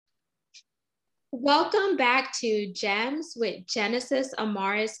Welcome back to Gems with Genesis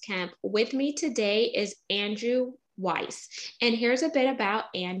Amaris Kemp. With me today is Andrew Weiss. And here's a bit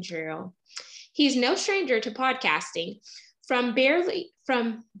about Andrew. He's no stranger to podcasting. From barely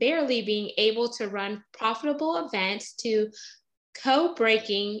being able to run profitable events to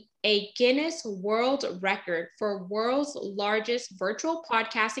co-breaking a Guinness World Record for world's largest virtual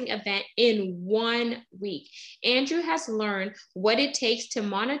podcasting event in 1 week. Andrew has learned what it takes to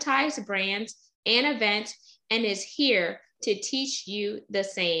monetize brands and events and is here to teach you the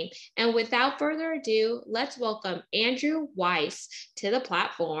same. And without further ado, let's welcome Andrew Weiss to the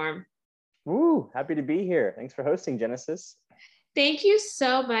platform. Woo, happy to be here. Thanks for hosting, Genesis. Thank you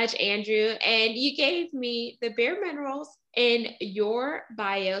so much, Andrew. And you gave me the bare minerals in your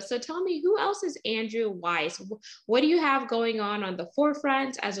bio. So tell me, who else is Andrew Weiss? What do you have going on the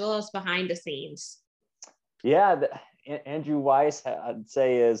forefront as well as behind the scenes? Yeah, Andrew Weiss, I'd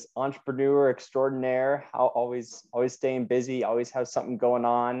say, is entrepreneur extraordinaire. Always staying busy, always have something going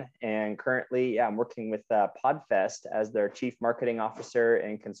on. And currently, I'm working with Podfest as their chief marketing officer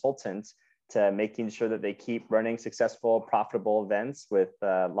and consultant to making sure that they keep running successful, profitable events with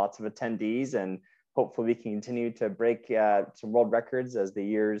lots of attendees. And hopefully we can continue to break some world records as the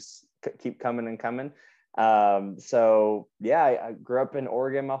years keep coming and coming. I grew up in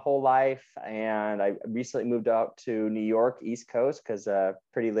Oregon my whole life, and I recently moved out to New York, East Coast, because a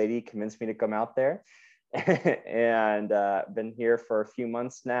pretty lady convinced me to come out there. And been here for a few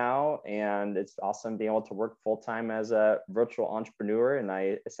months now, and it's awesome being able to work full-time as a virtual entrepreneur. And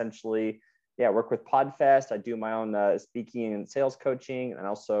I essentially work with Podfest. I do my own speaking and sales coaching, and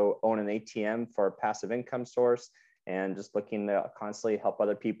also own an ATM for a passive income source, and just looking to constantly help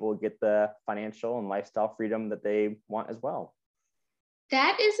other people get the financial and lifestyle freedom that they want as well.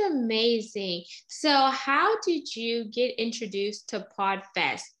 That is amazing. So how did you get introduced to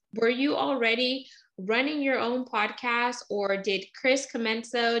Podfest? Were you already running your own podcast, or did Chris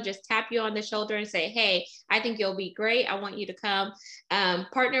Comenso just tap you on the shoulder and say, hey, I think you'll be great. I want you to come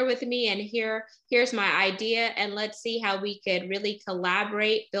partner with me, and here's my idea, and let's see how we could really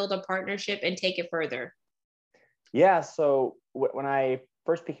collaborate, build a partnership, and take it further? Yeah, so when I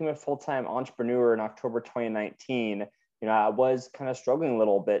first became a full-time entrepreneur in October 2019, I was kind of struggling a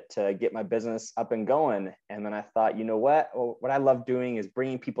little bit to get my business up and going. And then I thought, what I love doing is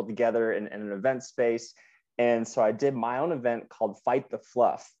bringing people together in an event space. And so I did my own event called Fight the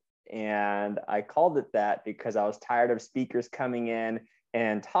Fluff. And I called it that because I was tired of speakers coming in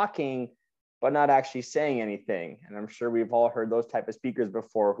and talking, but not actually saying anything. And I'm sure we've all heard those type of speakers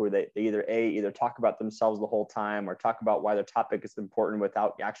before, who they either talk about themselves the whole time or talk about why their topic is important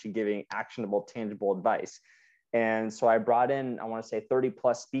without actually giving actionable, tangible advice. And so I brought in, I want to say 30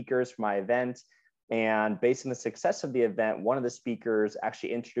 plus speakers for my event. And based on the success of the event, one of the speakers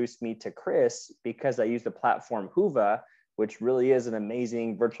actually introduced me to Chris because I used the platform Whova, which really is an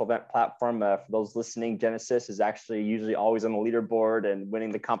amazing virtual event platform. For those listening, Genesis is actually usually always on the leaderboard and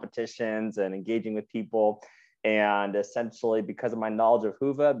winning the competitions and engaging with people. And essentially, because of my knowledge of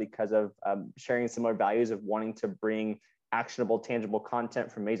Whova, because of sharing similar values of wanting to bring actionable, tangible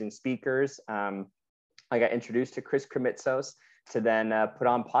content from amazing speakers, I got introduced to Chris Krimitsos to then put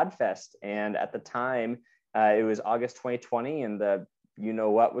on Podfest. And at the time, it was August 2020, and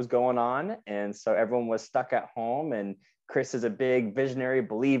what was going on. And so everyone was stuck at home, and Chris is a big visionary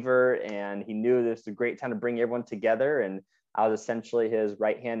believer, and he knew this was a great time to bring everyone together. And I was essentially his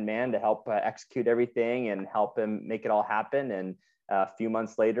right-hand man to help execute everything and help him make it all happen. And a few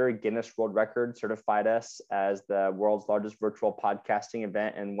months later, Guinness World Record certified us as the world's largest virtual podcasting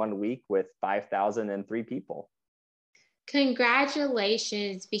event in 1 week with 5,003 people.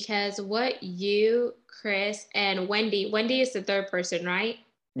 Congratulations, because what you, Chris, and Wendy is the third person, right?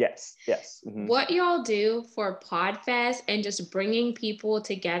 Yes. Mm-hmm. What y'all do for Podfest and just bringing people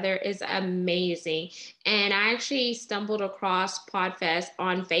together is amazing. And I actually stumbled across Podfest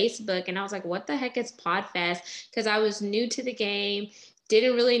on Facebook, and I was like, what the heck is Podfest? Because I was new to the game,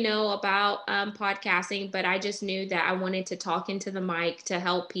 didn't really know about podcasting, but I just knew that I wanted to talk into the mic to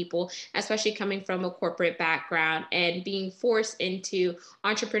help people, especially coming from a corporate background and being forced into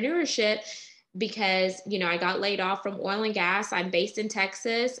entrepreneurship because, I got laid off from oil and gas. I'm based in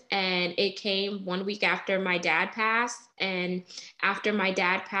Texas, and it came 1 week after my dad passed. And after my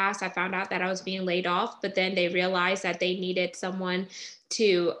dad passed, I found out that I was being laid off, but then they realized that they needed someone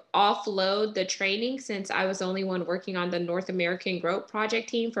to offload the training since I was the only one working on the North American Growth Project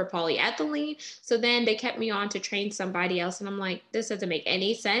team for polyethylene. So then they kept me on to train somebody else. And I'm like, this doesn't make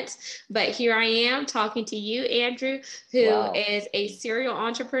any sense. But here I am talking to you, Andrew, who is a serial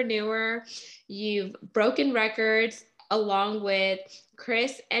entrepreneur. You've broken records along with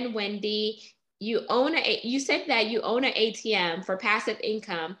Chris and Wendy. you said that you own an ATM for passive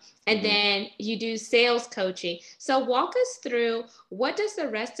income, and Mhm. then you do sales coaching. So walk us through, what does the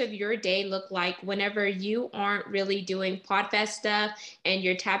rest of your day look like whenever you aren't really doing Podfest stuff and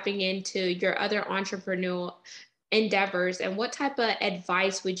you're tapping into your other entrepreneurial endeavors, and what type of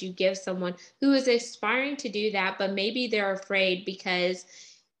advice would you give someone who is aspiring to do that, but maybe they're afraid because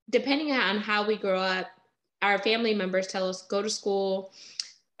depending on how we grow up, our family members tell us go to school,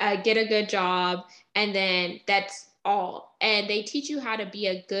 get a good job, and then that's all. And they teach you how to be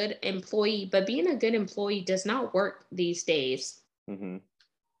a good employee, but being a good employee does not work these days. Mhm.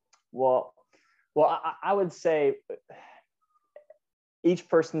 Well, I would say each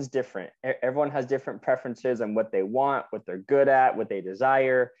person's different. Everyone has different preferences on what they want, what they're good at, what they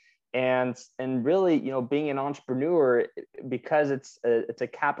desire. And really, being an entrepreneur, because it's a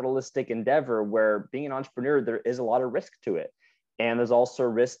capitalistic endeavor where being an entrepreneur, there is a lot of risk to it. And there's also a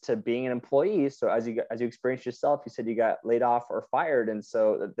risk to being an employee. So as you experienced yourself, you said you got laid off or fired. And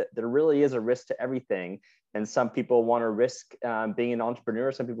so there really is a risk to everything. And some people want to risk being an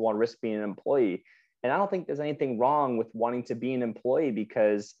entrepreneur. Some people want to risk being an employee. And I don't think there's anything wrong with wanting to be an employee,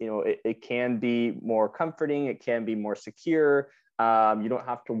 because it can be more comforting, it can be more secure. You don't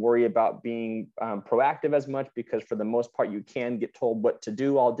have to worry about being proactive as much, because for the most part you can get told what to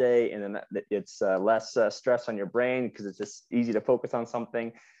do all day, and then it's less stress on your brain because it's just easy to focus on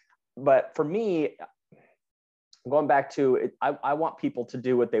something. But for me, going back to it, I want people to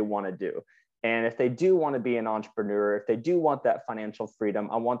do what they want to do. And if they do want to be an entrepreneur, if they do want that financial freedom,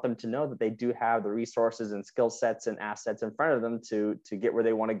 I want them to know that they do have the resources and skill sets and assets in front of them to get where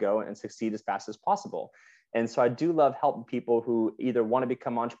they want to go and succeed as fast as possible. And so I do love helping people who either want to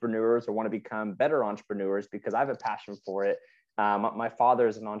become entrepreneurs or want to become better entrepreneurs, because I have a passion for it. My father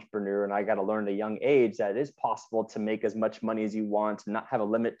is an entrepreneur, and I got to learn at a young age that it is possible to make as much money as you want, to not have a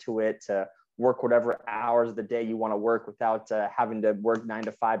limit to it, to work whatever hours of the day you want to work without having to work 9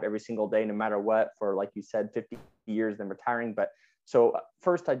 to 5 every single day, no matter what, for, like you said, 50 years, then retiring. But so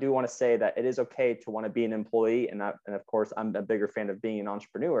first, I do want to say that it is okay to want to be an employee. And of course, I'm a bigger fan of being an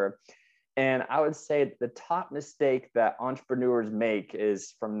entrepreneur. And I would say the top mistake that entrepreneurs make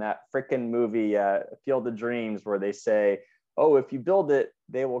is from that freaking movie, Field of Dreams, where they say, oh, if you build it,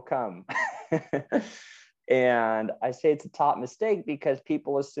 they will come. And I say it's a top mistake because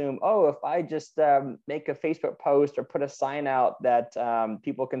people assume, oh, if I just make a Facebook post or put a sign out that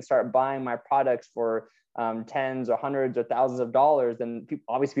people can start buying my products for tens or hundreds or thousands of dollars, then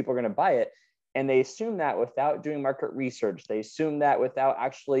obviously people are going to buy it. And they assume that without doing market research. They assume that without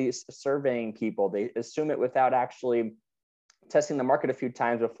actually surveying people. They assume it without actually testing the market a few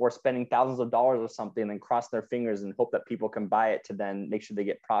times before spending thousands of dollars or something, and then cross their fingers and hope that people can buy it to then make sure they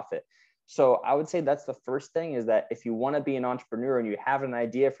get profit. So I would say that's the first thing, is that if you want to be an entrepreneur and you have an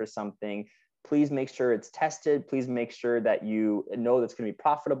idea for something, please make sure it's tested. Please make sure that you know that's going to be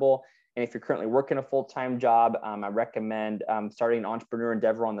profitable. And if you're currently working a full-time job, I recommend starting an entrepreneur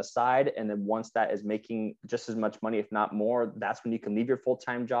endeavor on the side. And then once that is making just as much money, if not more, that's when you can leave your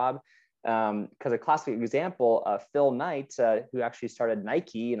full-time job. Because a classic example, Phil Knight, who actually started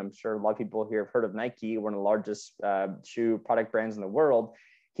Nike, and I'm sure a lot of people here have heard of Nike, one of the largest shoe product brands in the world.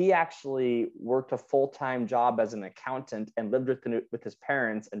 He actually worked a full-time job as an accountant and lived with his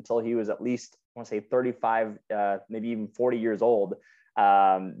parents until he was at least, I want to say 35, maybe even 40 years old,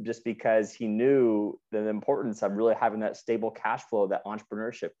 just because he knew the importance of really having that stable cash flow that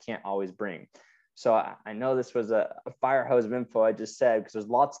entrepreneurship can't always bring. So I know this was a fire hose of info I just said, because there's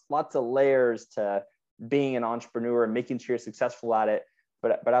lots of layers to being an entrepreneur and making sure you're successful at it.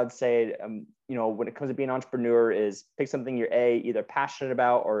 But I would say, when it comes to being an entrepreneur, is pick something you're either passionate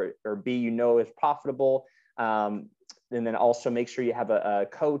about, or B, is profitable. And then also make sure you have a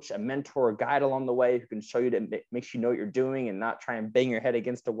coach, a mentor, a guide along the way who can show you, to make sure you know what you're doing and not try and bang your head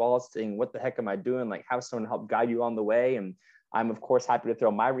against the wall saying, what the heck am I doing? Like, have someone help guide you on the way. And I'm, of course, happy to throw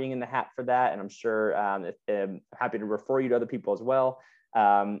my ring in the hat for that. And I'm sure I'm happy to refer you to other people as well.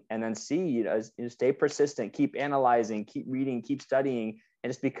 And then C, stay persistent, keep analyzing, keep reading, keep studying, and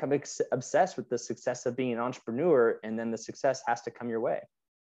just become obsessed with the success of being an entrepreneur. And then the success has to come your way.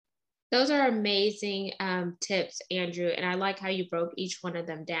 Those are amazing tips, Andrew. And I like how you broke each one of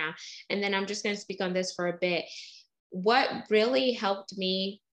them down. And then I'm just going to speak on this for a bit. What really helped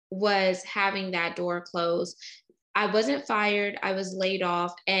me was having that door closed. I wasn't fired, I was laid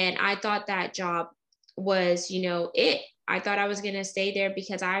off. And I thought that job was, it. I thought I was going to stay there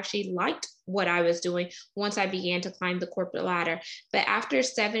because I actually liked what I was doing once I began to climb the corporate ladder. But after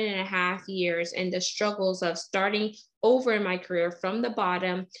 7.5 years and the struggles of starting over in my career from the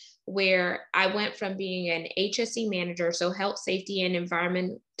bottom, where I went from being an HSE manager, so health, safety, and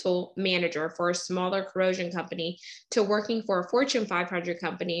environmental manager for a smaller corrosion company, to working for a Fortune 500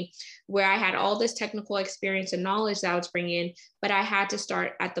 company, where I had all this technical experience and knowledge that I was bringing in, but I had to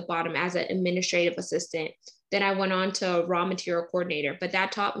start at the bottom as an administrative assistant. Then I went on to raw material coordinator, but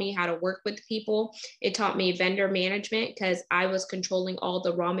that taught me how to work with people. It taught me vendor management because I was controlling all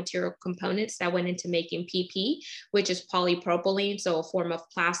the raw material components that went into making PP, which is polypropylene, so a form of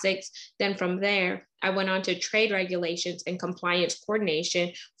plastics. Then from there, I went on to trade regulations and compliance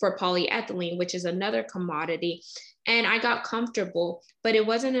coordination for polyethylene, which is another commodity. And I got comfortable, but it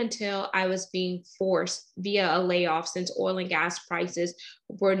wasn't until I was being forced via a layoff, since oil and gas prices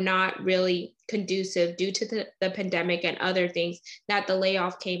were not really conducive due to the pandemic and other things, that the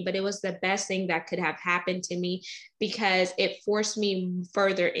layoff came. But it was the best thing that could have happened to me, because it forced me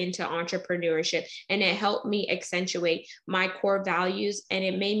further into entrepreneurship, and it helped me accentuate my core values. And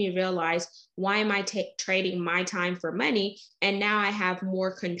it made me realize, why am I trading my time for money? And now I have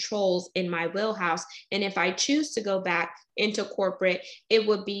more controls in my wheelhouse. And if I choose to go back into corporate, it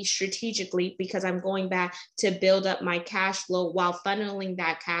would be strategically, because I'm going back to build up my cash flow while funneling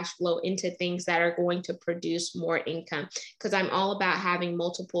that cash flow into things that are going to produce more income, because I'm all about having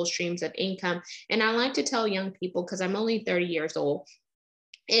multiple streams of income. And I like to tell young people, because I'm only 30 years old,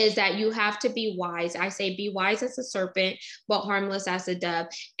 is that you have to be wise. I say, be wise as a serpent, but harmless as a dove.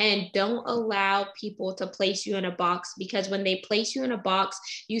 And don't allow people to place you in a box, because when they place you in a box,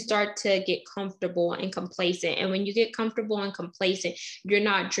 you start to get comfortable and complacent. And when you get comfortable and complacent, you're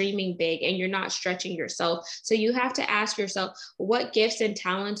not dreaming big and you're not stretching yourself. So you have to ask yourself, what gifts and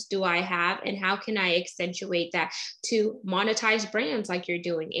talents do I have? And how can I accentuate that to monetize brands like you're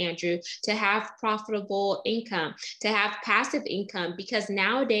doing, Andrew, to have profitable income, to have passive income? Because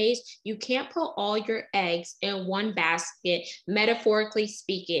nowadays you can't put all your eggs in one basket, metaphorically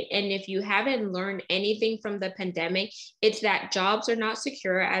speaking. And if you haven't learned anything from the pandemic, it's that jobs are not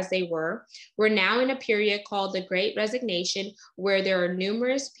secure as they were. We're now in a period called the Great Resignation, where there are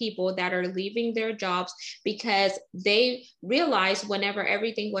numerous people that are leaving their jobs because they realized whenever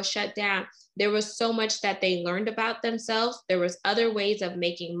everything was shut down, there was so much that they learned about themselves. There was other ways of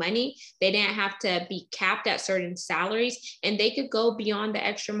making money. They didn't have to be capped at certain salaries, and they could go beyond the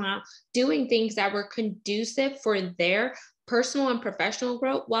extra mile doing things that were conducive for their personal and professional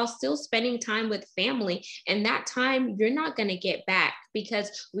growth while still spending time with family. And that time you're not going to get back,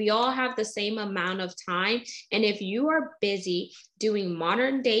 because we all have the same amount of time. And if you are busy doing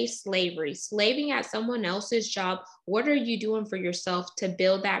modern day slavery, slaving at someone else's job, what are you doing for yourself to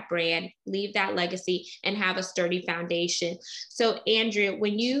build that brand, leave that legacy, and have a sturdy foundation? So Andrea,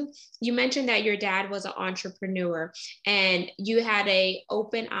 when you mentioned that your dad was an entrepreneur and you had a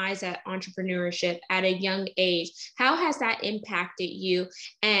open eyes at entrepreneurship at a young age, how has that impacted you?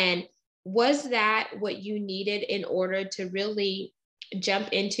 And was that what you needed in order to really jump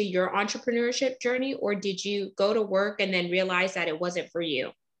into your entrepreneurship journey, or did you go to work and then realize that it wasn't for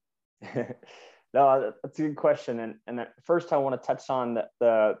you? No, that's a good question. And first I want to touch on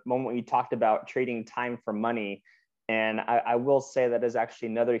the moment you talked about trading time for money. And I will say that is actually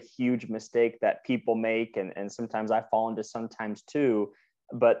another huge mistake that people make. And sometimes I fall into sometimes too.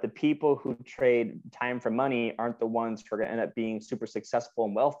 But the people who trade time for money aren't the ones who are going to end up being super successful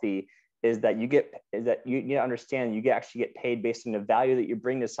and wealthy. You understand you actually get paid based on the value that you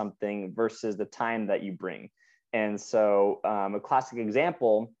bring to something versus the time that you bring. And so a classic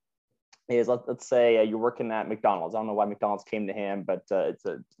example is, let's say you're working at McDonald's. I don't know why McDonald's came to hand, but it's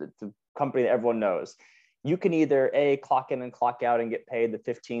a company that everyone knows. You can either clock in and clock out and get paid the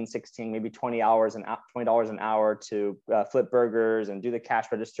 15, 16, maybe $20 an hour to flip burgers and do the cash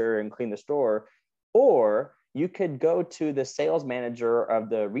register and clean the store. Or you could go to the sales manager of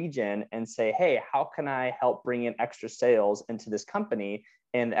the region and say, hey, how can I help bring in extra sales into this company?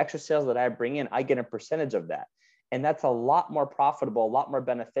 And the extra sales that I bring in, I get a percentage of that. And that's a lot more profitable, a lot more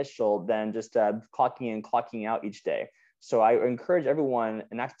beneficial than just clocking in, clocking out each day. So I encourage everyone,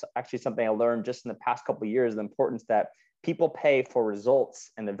 and that's actually something I learned just in the past couple of years, the importance that people pay for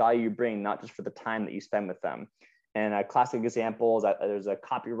results and the value you bring, not just for the time that you spend with them. And a classic example is that there's a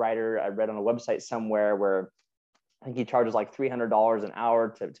copywriter I read on a website somewhere where I think he charges like $300 an hour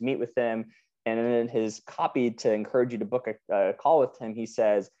to meet with him. And in his copy to encourage you to book a call with him, he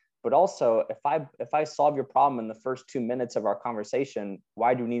says, but also, if I solve your problem in the first 2 minutes of our conversation,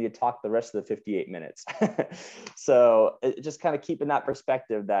 why do we need to talk the rest of the 58 minutes? So just kind of keeping that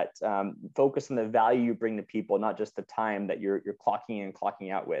perspective that focus on the value you bring to people, not just the time that you're clocking in and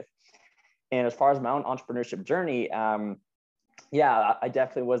clocking out with. And as far as my own entrepreneurship journey, yeah, I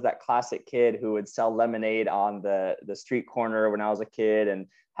definitely was that classic kid who would sell lemonade on the street corner when I was a kid and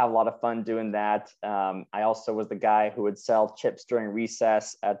have a lot of fun doing that. I also was the guy who would sell chips during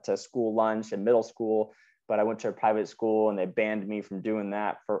recess at school lunch in middle school, but I went to a private school and they banned me from doing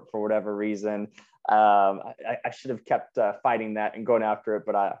that for whatever reason. I should have kept fighting that and going after it,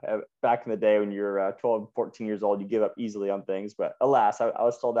 but back in the day when you're 12, 14 years old, you give up easily on things. But alas, I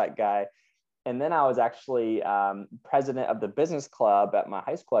was still that guy. And then I was actually president of the business club at my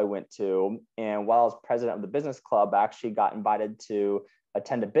high school I went to. And while I was president of the business club, I actually got invited to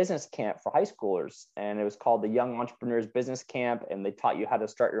attend a business camp for high schoolers. And it was called the Young Entrepreneurs Business Camp. And they taught you how to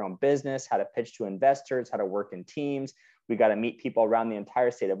start your own business, how to pitch to investors, how to work in teams. We got to meet people around the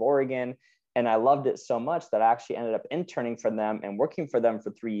entire state of Oregon. And I loved it so much that I actually ended up interning for them and working for them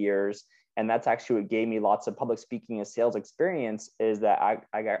for 3 years. And that's actually what gave me lots of public speaking and sales experience, is that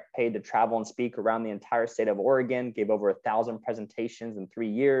I got paid to travel and speak around the entire state of Oregon, gave over 1,000 presentations in 3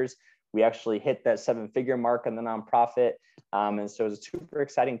 years. We actually hit that 7-figure mark in the nonprofit. And so it was a super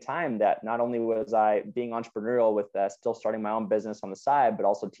exciting time that not only was I being entrepreneurial with still starting my own business on the side, but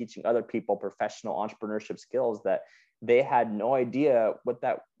also teaching other people professional entrepreneurship skills that they had no idea what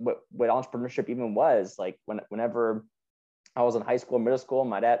entrepreneurship even was. Like whenever I was in high school, middle school,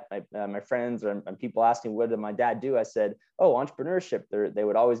 my dad, my friends and people asked me, what did my dad do? I said, oh, entrepreneurship. They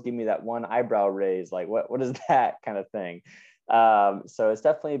would always give me that one eyebrow raise, like, what is that kind of thing? So it's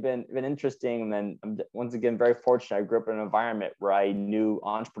definitely been interesting. And then I'm once again very fortunate. I grew up in an environment where I knew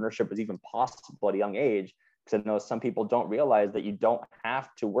entrepreneurship was even possible at a young age. Because I know some people don't realize that you don't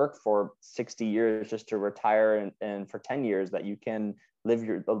have to work for 60 years just to retire, and for 10 years that you can live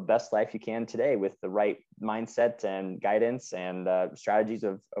the best life you can today with the right mindset and guidance and strategies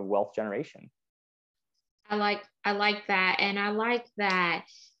of wealth generation. I like that. And I like that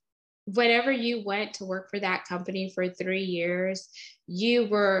whenever you went to work for that company for 3 years, you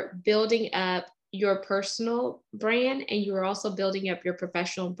were building up your personal brand and you were also building up your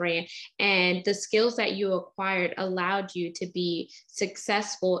professional brand. And the skills that you acquired allowed you to be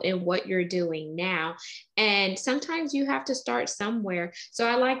successful in what you're doing now. And sometimes you have to start somewhere. So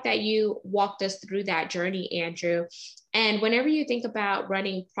I like that you walked us through that journey, Andrew. And whenever you think about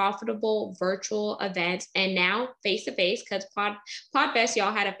running profitable virtual events and now face to face, because Podfest,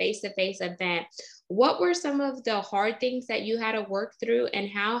 y'all had a face to face event, what were some of the hard things that you had to work through, and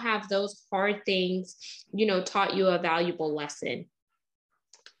how have those hard things, taught you a valuable lesson?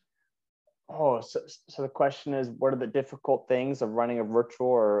 Oh, so the question is, what are the difficult things of running a virtual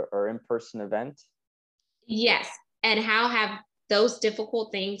or in-person event? Yes. And how have those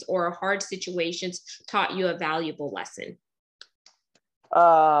difficult things or hard situations taught you a valuable lesson?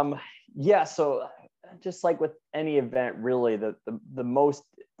 Yeah, so just like with any event, really, the most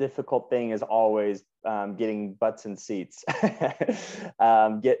difficult thing is always getting butts in seats,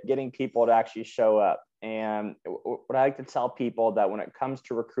 getting people to actually show up. And what I like to tell people that when it comes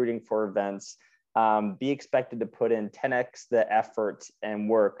to recruiting for events, be expected to put in 10x the effort and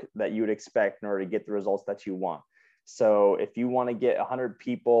work that you would expect in order to get the results that you want. So if you want to get 100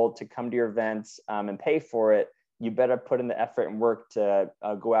 people to come to your events and pay for it, you better put in the effort and work to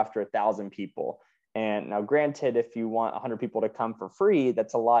go after 1,000 people. And now, granted, if you want 100 people to come for free,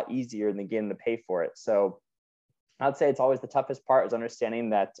 that's a lot easier than getting to pay for it. So I'd say it's always the toughest part is understanding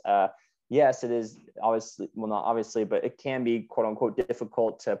that, yes, it is obviously, well, not obviously, but it can be quote unquote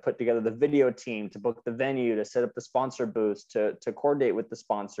difficult to put together the video team, to book the venue, to set up the sponsor booths, to coordinate with the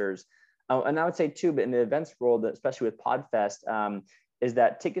sponsors. And I would say too, but in the events world, especially with Podfest, is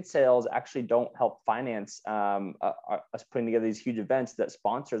that ticket sales actually don't help finance us putting together these huge events, that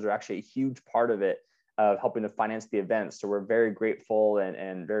sponsors are actually a huge part of it, of helping to finance the events. So we're very grateful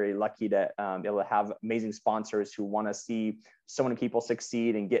and very lucky to be able to have amazing sponsors who want to see so many people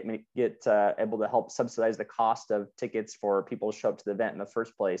succeed and get able to help subsidize the cost of tickets for people to show up to the event in the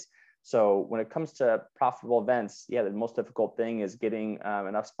first place. So when it comes to profitable events, yeah, the most difficult thing is getting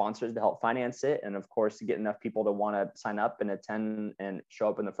enough sponsors to help finance it. And of course, to get enough people to want to sign up and attend and show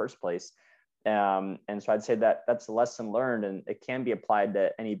up in the first place. And so I'd say that that's a lesson learned, and it can be applied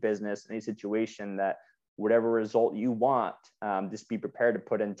to any business, any situation, that whatever result you want, just be prepared to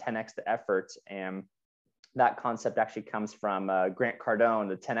put in 10x the effort. And that concept actually comes from Grant Cardone,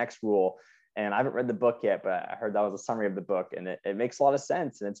 the 10x rule. And I haven't read the book yet, but I heard that was a summary of the book, and it makes a lot of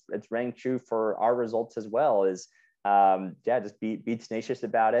sense. And it's rang true for our results as well. Is just be tenacious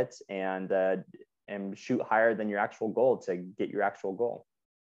about it and shoot higher than your actual goal to get your actual goal.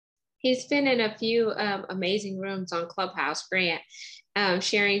 He's been in a few amazing rooms on Clubhouse, Grant,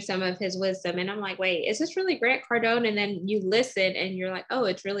 sharing some of his wisdom. And I'm like, wait, is this really Grant Cardone? And then you listen and you're like, oh,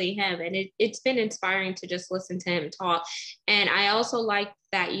 it's really him. And it's been inspiring to just listen to him talk. And I also like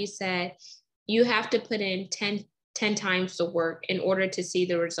that you said you have to put in 10 times the work in order to see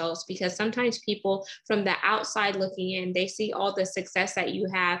the results, because sometimes people from the outside looking in, they see all the success that you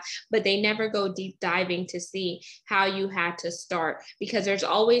have, but they never go deep diving to see how you had to start, because there's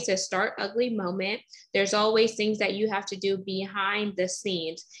always a start ugly moment. There's always things that you have to do behind the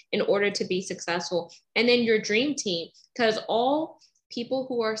scenes in order to be successful. And then your dream team, because all people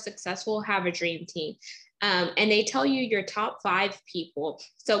who are successful have a dream team. And they tell you your top 5 people.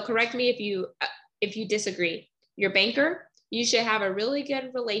 So correct me if you disagree. Your banker, you should have a really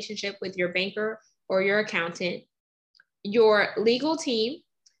good relationship with your banker or your accountant. Your legal team,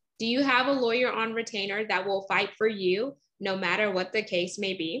 do you have a lawyer on retainer that will fight for you no matter what the case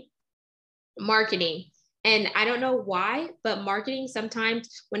may be? Marketing. And I don't know why, but marketing, sometimes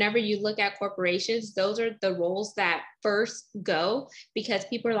whenever you look at corporations, those are the roles that first go, because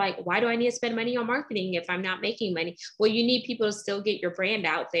people are like, why do I need to spend money on marketing if I'm not making money? Well, you need people to still get your brand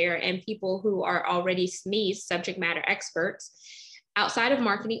out there, and people who are already SMEs, subject matter experts. Outside of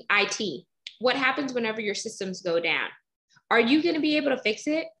marketing, IT. What happens whenever your systems go down? Are you going to be able to fix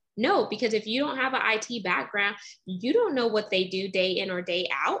it? No, because if you don't have an IT background, you don't know what they do day in or day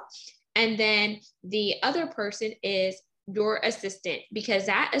out. And then the other person is your assistant, because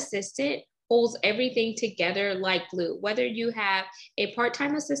that assistant holds everything together like glue. Whether you have a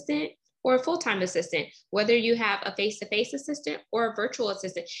part-time assistant or a full-time assistant, whether you have a face-to-face assistant or a virtual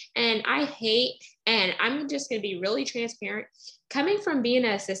assistant. And I hate, and I'm just going to be really transparent, coming from being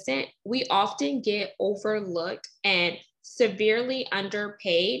an assistant, we often get overlooked and severely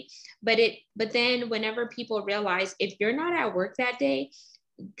underpaid. But then whenever people realize if you're not at work that day,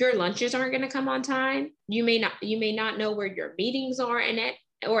 your lunches aren't going to come on time. You may not know where your meetings are and it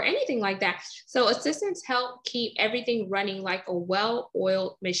or anything like that. So assistants help keep everything running like a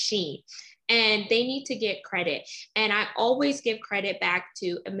well-oiled machine, and they need to get credit. And I always give credit back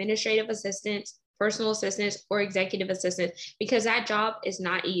to administrative assistants, personal assistants, or executive assistants, because that job is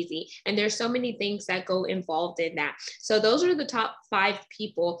not easy. And there's so many things that go involved in that. So those are the top 5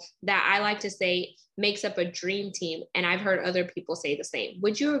 people that I like to say makes up a dream team. And I've heard other people say the same.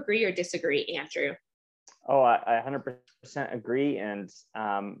 Would you agree or disagree, Andrew? Oh, I 100% agree. And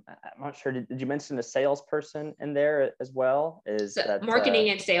I'm not sure, did you mention a salesperson in there as well? Is So that marketing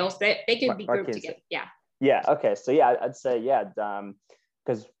and sales, that they could be grouped marketing? together. Yeah. Yeah. Okay. So yeah, I'd say, yeah.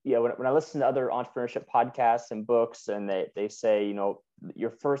 Because when I listen to other entrepreneurship podcasts and books, and they say,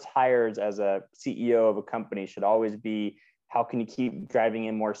 your first hires as a CEO of a company should always be, how can you keep driving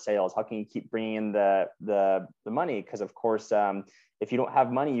in more sales? How can you keep bringing in the money? Because of course, if you don't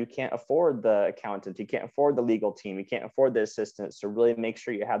have money, you can't afford the accountant, you can't afford the legal team, you can't afford the assistants. So really make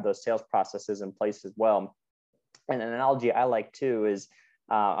sure you have those sales processes in place as well. And an analogy I like too is,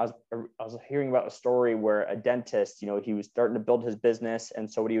 I was hearing about a story where a dentist, he was starting to build his business. And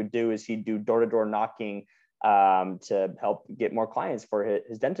so what he would do is he'd do door-to-door knocking to help get more clients for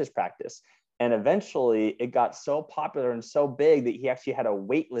his dentist practice. And eventually it got so popular and so big that he actually had a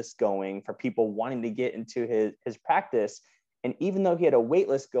wait list going for people wanting to get into his practice. And even though he had a wait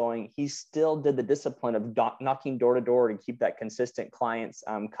list going, he still did the discipline of knocking door to door to keep that consistent clients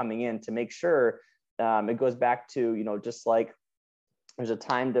coming in, to make sure it goes back to, just like there's a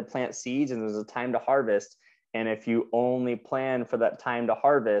time to plant seeds and there's a time to harvest. And if you only plan for that time to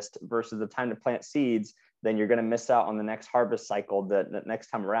harvest versus the time to plant seeds, then you're going to miss out on the next harvest cycle the next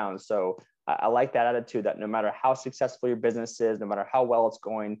time around. So I like that attitude, that no matter how successful your business is, no matter how well it's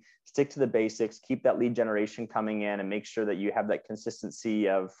going, stick to the basics, keep that lead generation coming in, and make sure that you have that consistency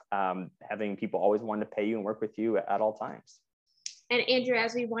of having people always want to pay you and work with you at all times. And Andrew,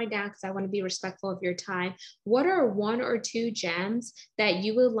 as we wind down, because I want to be respectful of your time, what are 1 or 2 gems that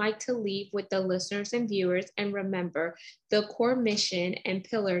you would like to leave with the listeners and viewers? And remember, the core mission and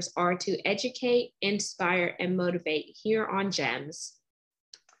pillars are to educate, inspire, and motivate here on GEMS.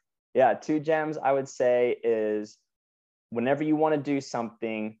 Yeah, 2 gems I would say is, whenever you want to do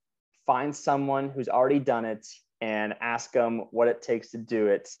something, find someone who's already done it and ask them what it takes to do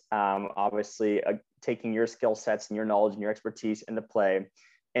it. Obviously, taking your skill sets and your knowledge and your expertise into play.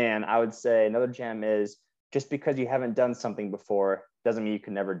 And I would say another gem is, just because you haven't done something before doesn't mean you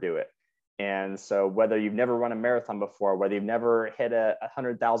can never do it. And so whether you've never run a marathon before, whether you've never hit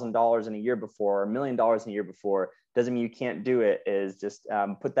 $100,000 in a year before, $1 million in a year before, doesn't mean you can't do it. Is just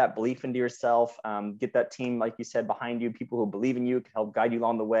put that belief into yourself, get that team, like you said, behind you, people who believe in you, can help guide you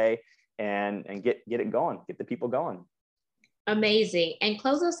along the way, and get it going, get the people going. Amazing. And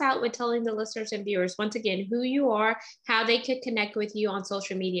close us out with telling the listeners and viewers once again who you are, how they could connect with you on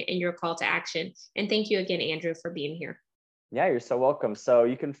social media, and your call to action. And thank you again, Andrew, for being here. Yeah, you're so welcome. So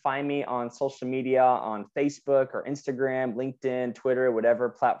you can find me on social media on Facebook or Instagram, LinkedIn, Twitter, whatever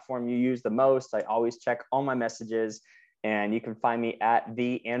platform you use the most. I always check all my messages, and you can find me at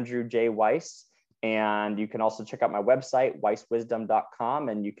the Andrew J. Weiss. And you can also check out my website, weisswisdom.com,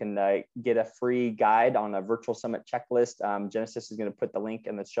 and you can get a free guide on a virtual summit checklist. Genesis is going to put the link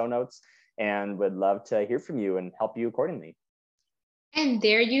in the show notes, and would love to hear from you and help you accordingly. And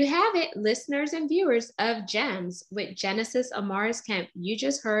there you have it, listeners and viewers of GEMS with Genesis Amaris Kemp. You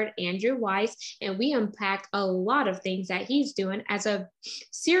just heard Andrew Weiss, and we unpacked a lot of things that he's doing as a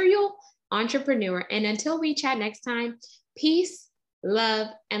serial entrepreneur. And until we chat next time, peace, love,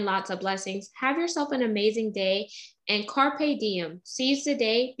 and lots of blessings. Have yourself an amazing day, and carpe diem. Seize the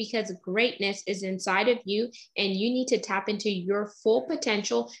day, because greatness is inside of you, and you need to tap into your full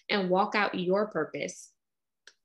potential and walk out your purpose.